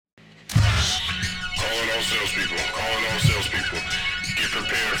salespeople. Calling all salespeople. Get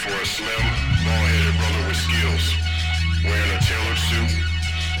prepared for a slim, bald-headed brother with skills. Wearing a tailored suit,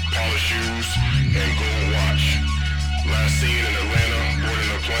 polished shoes, and gold watch. Last seen in Atlanta,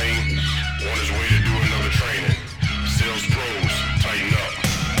 boarding a plane, on his way to do another training. Sales pros, tighten up.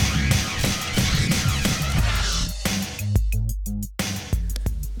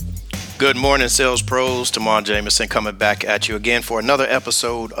 Good morning, sales pros. Tamar Jameson coming back at you again for another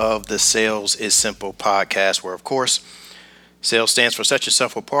episode of the Sales is Simple podcast, where, of course, sales stands for set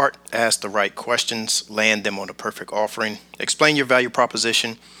yourself apart, ask the right questions, land them on the perfect offering, explain your value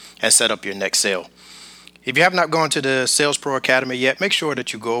proposition, and set up your next sale. If you have not gone to the Sales Pro Academy yet, make sure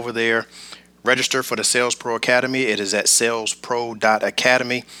that you go over there, register for the Sales Pro Academy. It is at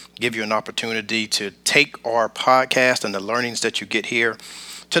salespro.academy. Give you an opportunity to take our podcast and the learnings that you get here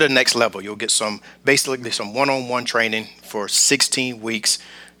to the next level. You'll get basically some one-on-one training for 16 weeks.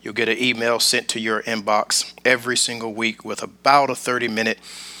 You'll get an email sent to your inbox every single week with about a 30-minute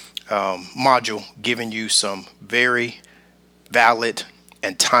module giving you some very valid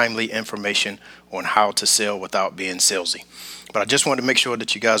and timely information on how to sell without being salesy. But I just wanted to make sure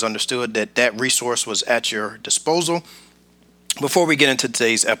that you guys understood that that resource was at your disposal before we get into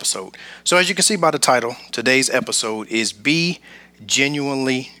today's episode. So as you can see by the title, today's episode is Be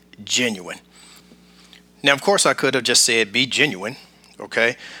Genuinely Genuine. Now, of course, I could have just said be genuine,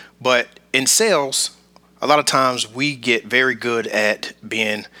 okay? But in sales, a lot of times we get very good at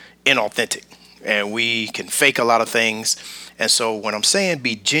being inauthentic, and we can fake a lot of things. And so when I'm saying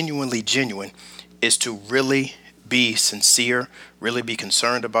be genuinely genuine is to really be sincere, really be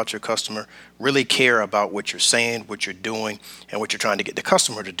concerned about your customer, really care about what you're saying, what you're doing, and what you're trying to get the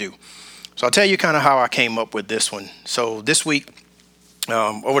customer to do. So I'll tell you kind of how I came up with this one. So this week,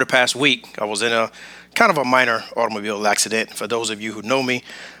 over the past week, I was in a kind of a minor automobile accident. For those of you who know me,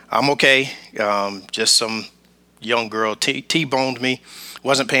 I'm okay. Just some young girl T-boned me.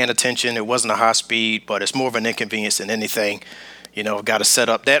 Wasn't paying attention. It wasn't a high speed, but it's more of an inconvenience than anything. You know, got to set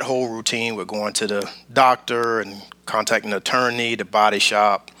up that whole routine with going to the doctor and contacting an attorney, the body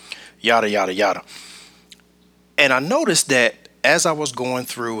shop, yada, yada, yada. And I noticed that as I was going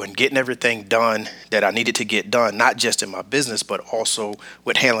through and getting everything done that I needed to get done, not just in my business, but also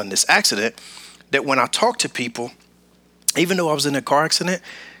with handling this accident, that when I talked to people, even though I was in a car accident,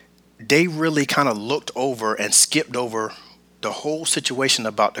 they really kind of looked over and skipped over the whole situation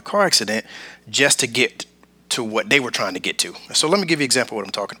about the car accident just to get to what they were trying to get to. So let me give you an example of what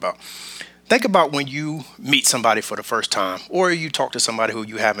I'm talking about. Think about when you meet somebody for the first time, or you talk to somebody who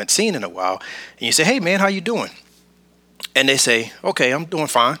you haven't seen in a while, and you say, "Hey man, how you doing?" And they say, "Okay, I'm doing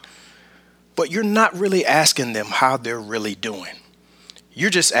fine." But you're not really asking them how they're really doing. You're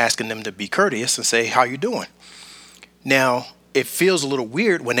just asking them to be courteous and say, "How you doing?" Now, it feels a little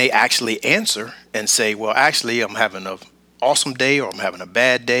weird when they actually answer and say, "Well, actually, I'm having an awesome day, or I'm having a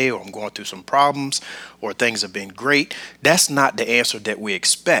bad day, or I'm going through some problems, or things have been great." That's not the answer that we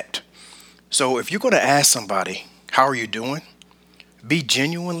expect. So if you're going to ask somebody, "How are you doing?" be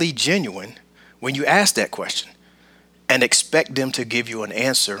genuinely genuine when you ask that question, and expect them to give you an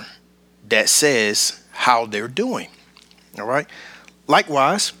answer that says how they're doing. All right.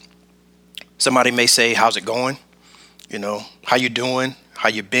 Likewise, somebody may say, "How's it going?" You know, "How you doing? How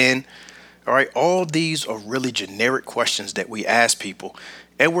you been?" All right. All these are really generic questions that we ask people,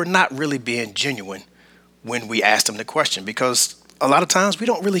 and we're not really being genuine when we ask them the question, because a lot of times we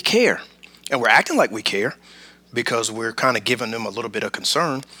don't really care, and we're acting like we care because we're kind of giving them a little bit of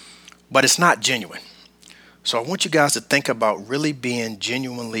concern, but it's not genuine. So I want you guys to think about really being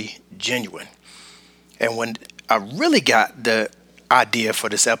genuinely genuine. And when I really got the idea for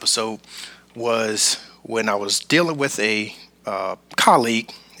this episode was when I was dealing with a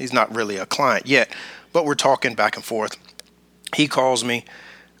colleague. He's not really a client yet, but we're talking back and forth. He calls me,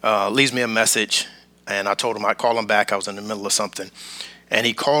 leaves me a message, and I told him I'd call him back. I was in the middle of something. And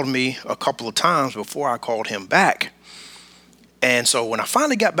he called me a couple of times before I called him back. And so when I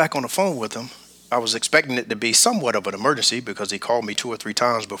finally got back on the phone with him, I was expecting it to be somewhat of an emergency because he called me 2 or 3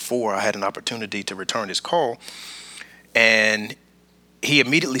 times before I had an opportunity to return his call. And he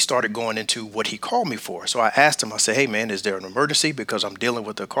immediately started going into what he called me for. So I asked him, I said, "Hey man, is there an emergency? Because I'm dealing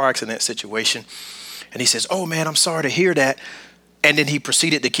with a car accident situation." And he says, "Oh man, I'm sorry to hear that." And then he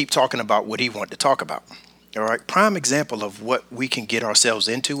proceeded to keep talking about what he wanted to talk about. All right. Prime example of what we can get ourselves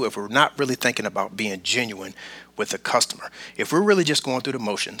into if we're not really thinking about being genuine with the customer. If we're really just going through the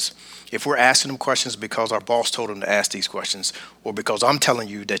motions, if we're asking them questions because our boss told them to ask these questions, or because I'm telling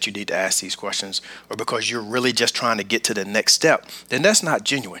you that you need to ask these questions, or because you're really just trying to get to the next step, then that's not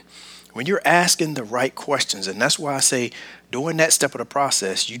genuine. When you're asking the right questions, and that's why I say during that step of the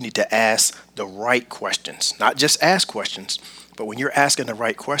process, you need to ask the right questions, not just ask questions, but when you're asking the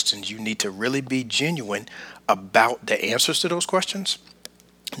right questions, you need to really be genuine about the answers to those questions,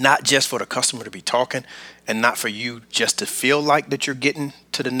 not just for the customer to be talking and not for you just to feel like that you're getting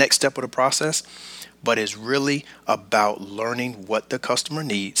to the next step of the process, but it's really about learning what the customer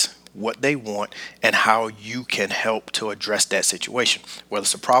needs, what they want, and how you can help to address that situation. Whether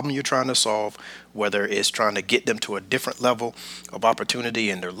it's a problem you're trying to solve, whether it's trying to get them to a different level of opportunity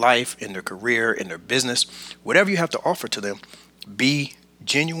in their life, in their career, in their business, whatever you have to offer to them, be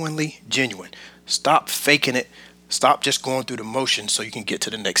genuinely genuine. Stop faking it. Stop just going through the motions so you can get to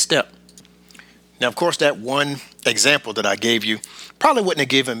the next step. Now, of course, that one example that I gave you probably wouldn't have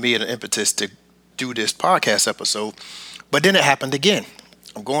given me an impetus to do this podcast episode, but then it happened again.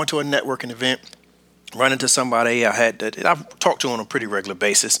 I'm going to a networking event, run into somebody I've talked to on a pretty regular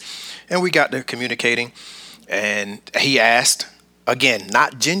basis, and we got to communicating, and he asked, again,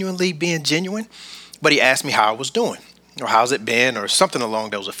 not genuinely being genuine, but he asked me how I was doing, or how's it been, or something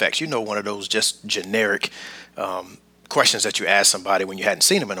along those effects. You know, one of those just generic questions that you ask somebody when you hadn't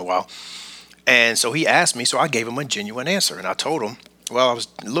seen them in a while. And so he asked me, so I gave him a genuine answer, and I told him, well, I was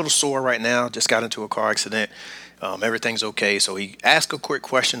a little sore right now, just got into a car accident. Everything's okay. So he asked a quick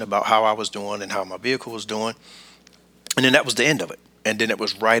question about how I was doing and how my vehicle was doing. And then that was the end of it. And then it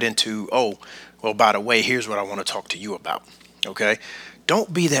was right into, oh, well, by the way, here's what I want to talk to you about. Okay.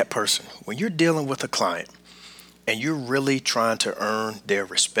 Don't be that person. When you're dealing with a client and you're really trying to earn their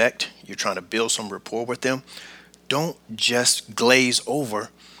respect, you're trying to build some rapport with them, don't just glaze over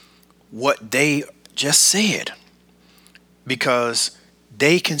what they just said, because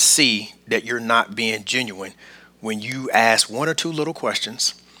they can see that you're not being genuine when you ask one or two little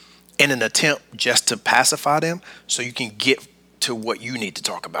questions in an attempt just to pacify them so you can get to what you need to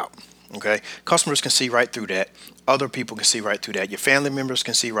talk about. Okay. Customers can see right through that. Other people can see right through that. Your family members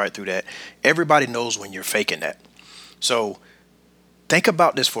can see right through that. Everybody knows when you're faking that. So think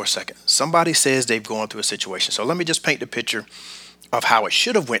about this for a second. Somebody says they've gone through a situation. So let me just paint the picture of how it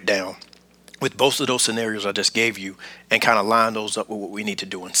should have went down with both of those scenarios I just gave you and kind of line those up with what we need to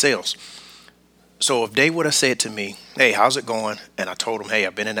do in sales. So if they would have said to me, hey, how's it going? And I told them, hey,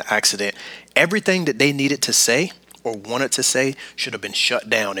 I've been in an accident. Everything that they needed to say or wanted to say should have been shut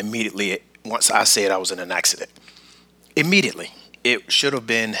down immediately once I said I was in an accident. Immediately. It should have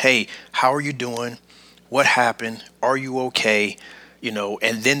been, hey, how are you doing? What happened? Are you okay?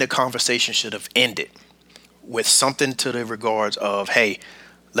 And then the conversation should have ended with something to the regards of, hey,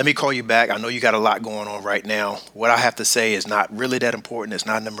 let me call you back. I know you got a lot going on right now. What I have to say is not really that important. It's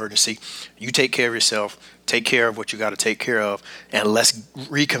not an emergency. You take care of yourself. Take care of what you got to take care of. And let's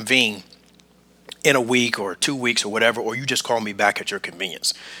reconvene in a week or 2 weeks or whatever, or you just call me back at your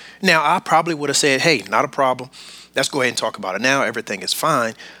convenience. Now, I probably would have said, hey, not a problem. Let's go ahead and talk about it now. Everything is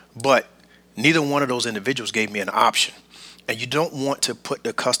fine. But neither one of those individuals gave me an option. And you don't want to put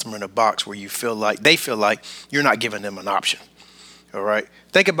the customer in a box where they feel like you're not giving them an option. All right.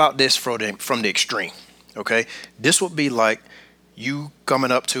 Think about this from the extreme. Okay. This would be like you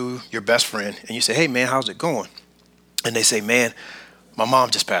coming up to your best friend and you say, hey, man, how's it going? And they say, man, my mom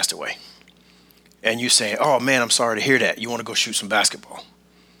just passed away. And you say, oh, man, I'm sorry to hear that. You want to go shoot some basketball.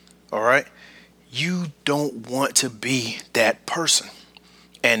 All right. You don't want to be that person.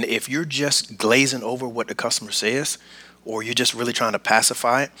 And if you're just glazing over what the customer says, or you're just really trying to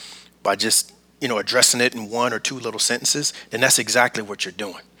pacify it by just addressing it in one or two little sentences, then that's exactly what you're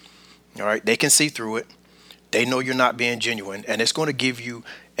doing. All right. They can see through it. They know you're not being genuine, and it's going to give you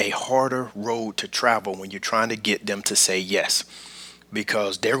a harder road to travel when you're trying to get them to say yes,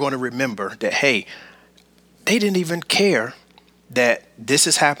 because they're going to remember that, hey, they didn't even care that this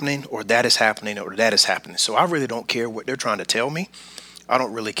is happening or that is happening or that is happening. So I really don't care what they're trying to tell me. I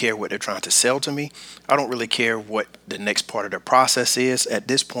don't really care what they're trying to sell to me. I don't really care what the next part of their process is at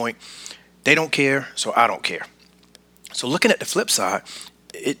this point. They don't care, so I don't care. So looking at the flip side,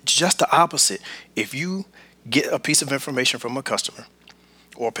 it's just the opposite. If you get a piece of information from a customer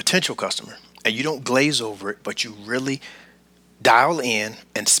or a potential customer and you don't glaze over it, but you really dial in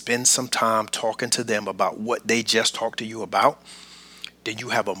and spend some time talking to them about what they just talked to you about, then you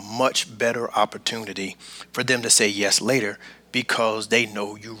have a much better opportunity for them to say yes later, because they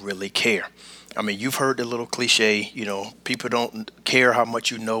know you really care. I mean, you've heard the little cliche, people don't care how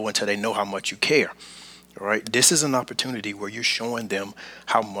much you know until they know how much you care. All right. This is an opportunity where you're showing them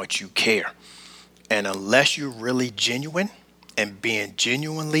how much you care. And unless you're really genuine and being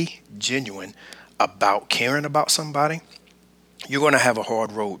genuinely genuine about caring about somebody, you're going to have a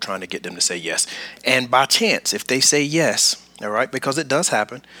hard road trying to get them to say yes. And by chance, if they say yes, All right, because it does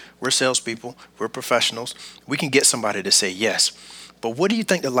happen. We're salespeople, we're professionals. We can get somebody to say yes. But what do you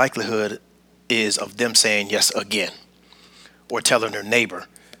think the likelihood is of them saying yes again, or telling their neighbor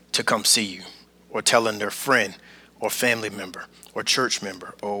to come see you, or telling their friend or family member or church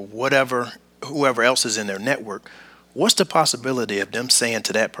member or whatever, whoever else is in their network? What's the possibility of them saying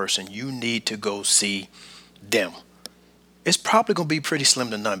to that person, you need to go see them? It's probably going to be pretty slim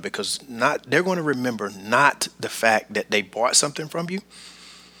to none, because they're going to remember not the fact that they bought something from you,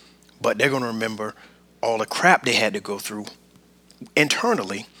 but they're going to remember all the crap they had to go through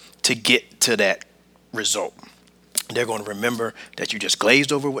internally to get to that result. They're going to remember that you just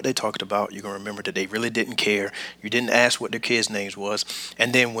glazed over what they talked about. You're going to remember that they really didn't care. You didn't ask what their kids' names was.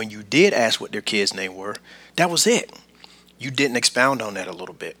 And then when you did ask what their kids' name were, that was it. You didn't expound on that a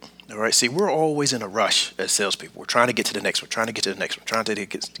little bit. All right. See, we're always in a rush as salespeople. We're trying to get to the next one, trying to get to the next one, trying to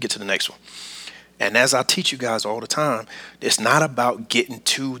get to the next one. And as I teach you guys all the time, it's not about getting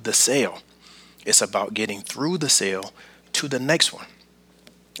to the sale. It's about getting through the sale to the next one.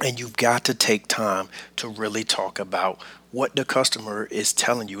 And you've got to take time to really talk about what the customer is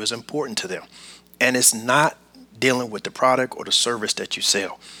telling you is important to them. And it's not dealing with the product or the service that you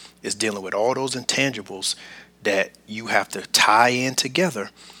sell. It's dealing with all those intangibles that you have to tie in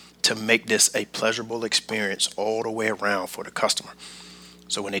together to make this a pleasurable experience all the way around for the customer.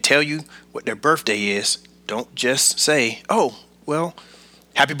 So when they tell you what their birthday is, don't just say, oh, well,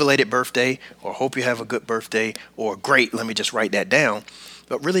 happy belated birthday, or hope you have a good birthday, or great, let me just write that down.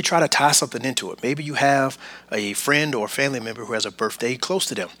 But really try to tie something into it. Maybe you have a friend or family member who has a birthday close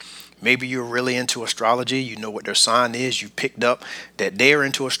to them. Maybe you're really into astrology. You know what their sign is. You picked up that they're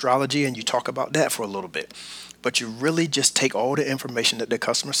into astrology, and you talk about that for a little bit. But you really just take all the information that the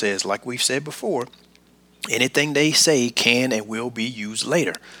customer says. Like we've said before, anything they say can and will be used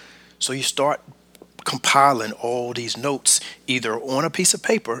later. So you start compiling all these notes either on a piece of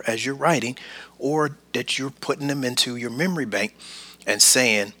paper as you're writing, or that you're putting them into your memory bank and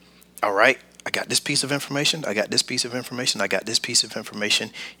saying, all right, I got this piece of information, I got this piece of information, I got this piece of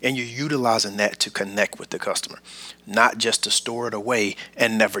information, and you're utilizing that to connect with the customer, not just to store it away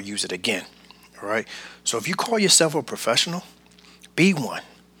and never use it again. All right. So if you call yourself a professional, be one.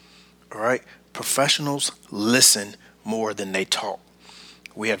 All right. Professionals listen more than they talk.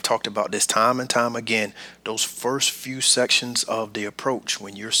 We have talked about this time and time again. Those first few sections of the approach,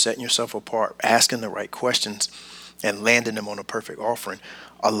 when you're setting yourself apart, asking the right questions and landing them on a perfect offering,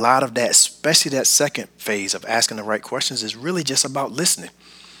 a lot of that, especially that second phase of asking the right questions, is really just about listening.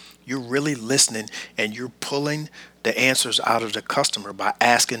 You're really listening, and you're pulling the answers out of the customer by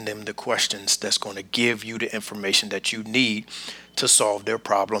asking them the questions that's going to give you the information that you need to solve their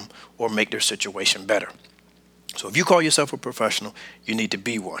problem or make their situation better. So if you call yourself a professional, you need to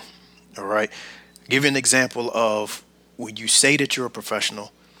be one. All right. Give you an example of when you say that you're a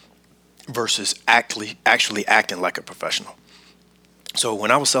professional versus actually acting like a professional. So when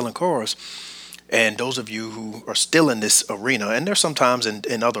I was selling cars, and those of you who are still in this arena, and there's sometimes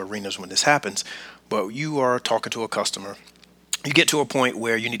in other arenas when this happens, but you are talking to a customer, you get to a point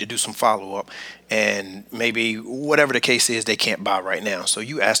where you need to do some follow-up, and maybe whatever the case is, they can't buy right now. So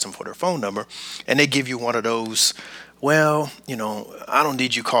you ask them for their phone number, and they give you one of those, well, I don't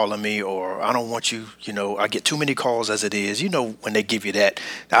need you calling me, or I don't want you, I get too many calls as it is. When they give you that,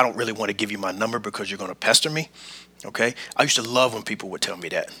 I don't really want to give you my number because you're going to pester me. Okay. I used to love when people would tell me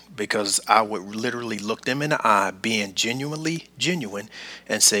that, because I would literally look them in the eye, being genuine,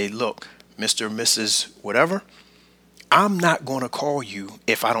 and say, look, Mr. or Mrs. whatever, I'm not going to call you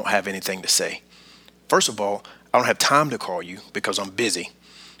if I don't have anything to say. First of all, I don't have time to call you because I'm busy.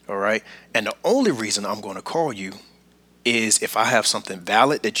 All right. And the only reason I'm going to call you is if I have something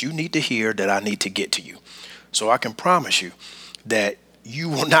valid that you need to hear that I need to get to you. So I can promise you that you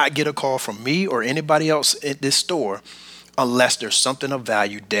will not get a call from me or anybody else at this store unless there's something of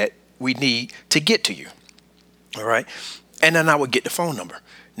value that we need to get to you. All right. And then I would get the phone number.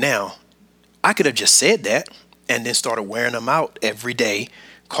 Now, I could have just said that and then started wearing them out every day,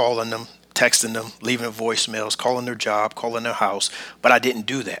 calling them, texting them, leaving voicemails, calling their job, calling their house. But I didn't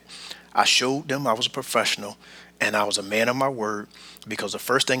do that. I showed them I was a professional and I was a man of my word, because the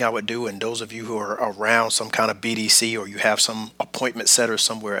first thing I would do, and those of you who are around some kind of BDC or you have some appointment setter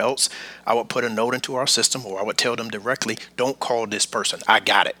somewhere else, I would put a note into our system, or I would tell them directly, don't call this person. I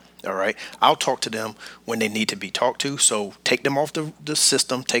got it. All right. I'll talk to them when they need to be talked to. So take them off the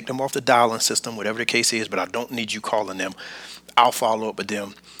system, take them off the dialing system, whatever the case is, but I don't need you calling them. I'll follow up with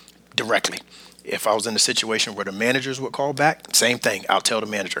them directly. If I was in a situation where the managers would call back, same thing. I'll tell the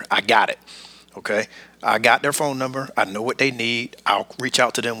manager, I got it. Okay. I got their phone number. I know what they need. I'll reach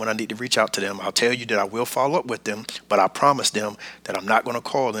out to them when I need to reach out to them. I'll tell you that I will follow up with them, but I promise them that I'm not going to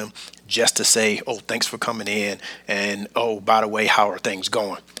call them just to say, oh, thanks for coming in. And, oh, by the way, how are things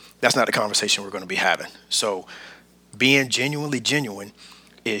going? That's not the conversation we're going to be having. So being genuinely genuine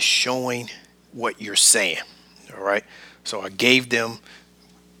is showing what you're saying. All right. So I gave them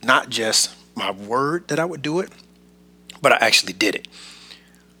not just my word that I would do it, but I actually did it.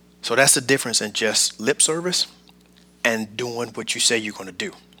 So that's the difference in just lip service and doing what you say you're going to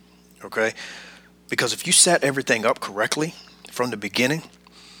do. Okay. Because if you set everything up correctly from the beginning,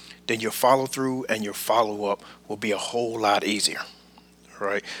 then your follow through and your follow up will be a whole lot easier.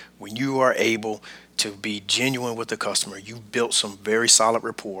 Right. When you are able to be genuine with the customer, you've built some very solid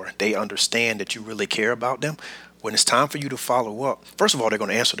rapport. They understand that you really care about them. When it's time for you to follow up, first of all, they're going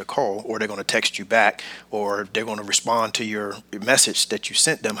to answer the call, or they're going to text you back, or they're going to respond to your message that you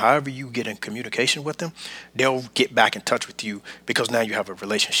sent them. However you get in communication with them, they'll get back in touch with you because now you have a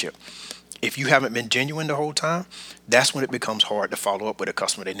relationship. If you haven't been genuine the whole time, that's when it becomes hard to follow up with a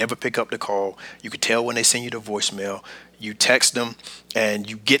customer. They never pick up the call. You could tell when they send you the voicemail. You text them and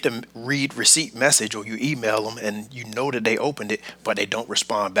you get them read receipt message, or you email them and you know that they opened it, but they don't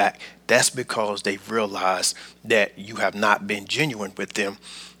respond back. That's because they've realized that you have not been genuine with them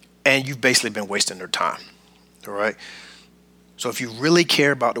and you've basically been wasting their time. All right. So if you really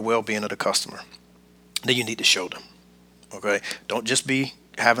care about the well-being of the customer, then you need to show them. Okay. Don't just be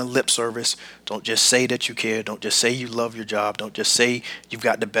having lip service. Don't just say that you care. Don't just say you love your job. Don't just say you've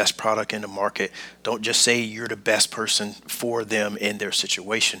got the best product in the market. Don't just say you're the best person for them in their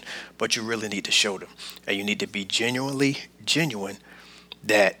situation, but you really need to show them. And you need to be genuinely genuine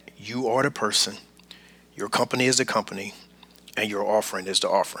that you are the person, your company is the company, and your offering is the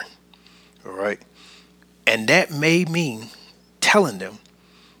offering. All right. And that may mean telling them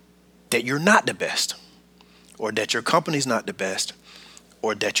that you're not the best, or that your company's not the best,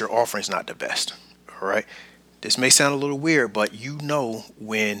 or that your offering is not the best. All right. This may sound a little weird, but you know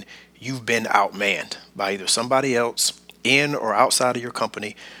when you've been outmanned by either somebody else in or outside of your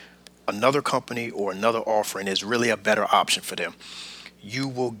company, another company or another offering is really a better option for them. You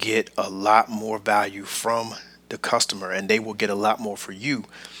will get a lot more value from the customer, and they will get a lot more for you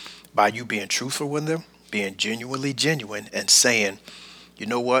by you being truthful with them, being genuinely genuine, and saying, you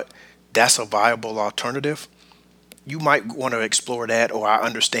know what, that's a viable alternative. You might want to explore that, or I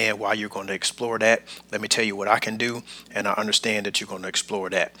understand why you're going to explore that. Let me tell you what I can do, and I understand that you're going to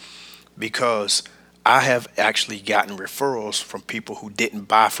explore that. Because I have actually gotten referrals from people who didn't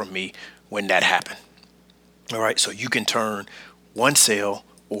buy from me when that happened. All right, so you can turn one sale,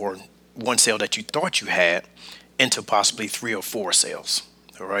 or one sale that you thought you had, into possibly 3 or 4 sales.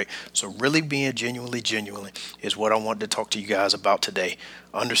 All right, so really being genuinely genuine is what I want to talk to you guys about today.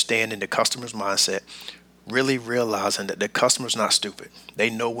 Understanding the customer's mindset. Really realizing that the customer's not stupid.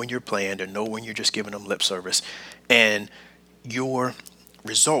 They know when you're playing. They know when you're just giving them lip service. And your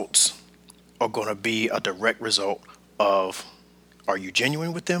results are going to be a direct result of, are you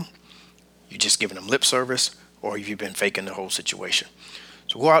genuine with them? You just giving them lip service, or have you been faking the whole situation?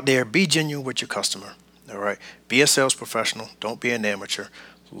 So go out there, be genuine with your customer. All right. Be a sales professional. Don't be an amateur.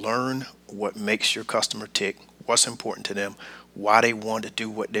 Learn what makes your customer tick, what's important to them, why they want to do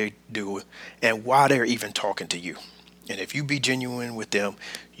what they do, and why they're even talking to you. And if you be genuine with them,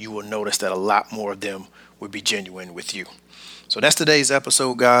 you will notice that a lot more of them will be genuine with you. So that's today's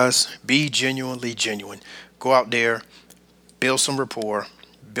episode, guys. Be genuinely genuine. Go out there, build some rapport,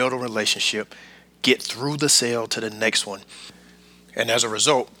 build a relationship, get through the sale to the next one. And as a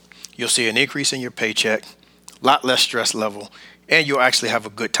result, you'll see an increase in your paycheck, a lot less stress level, and you'll actually have a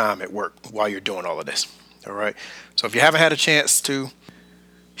good time at work while you're doing all of this. All right. So if you haven't had a chance to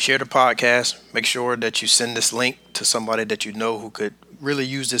share the podcast, make sure that you send this link to somebody that you know who could really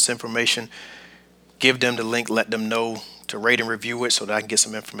use this information. Give them the link, let them know to rate and review it so that I can get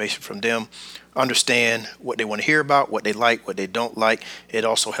some information from them. Understand what they want to hear about, what they like, what they don't like. It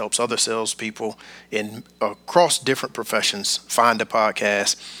also helps other salespeople in across different professions find the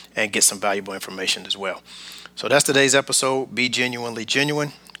podcast and get some valuable information as well. So that's today's episode. Be genuinely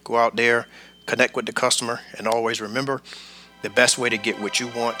genuine. Go out there, connect with the customer, and always remember, the best way to get what you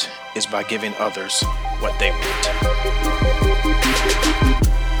want is by giving others what they want.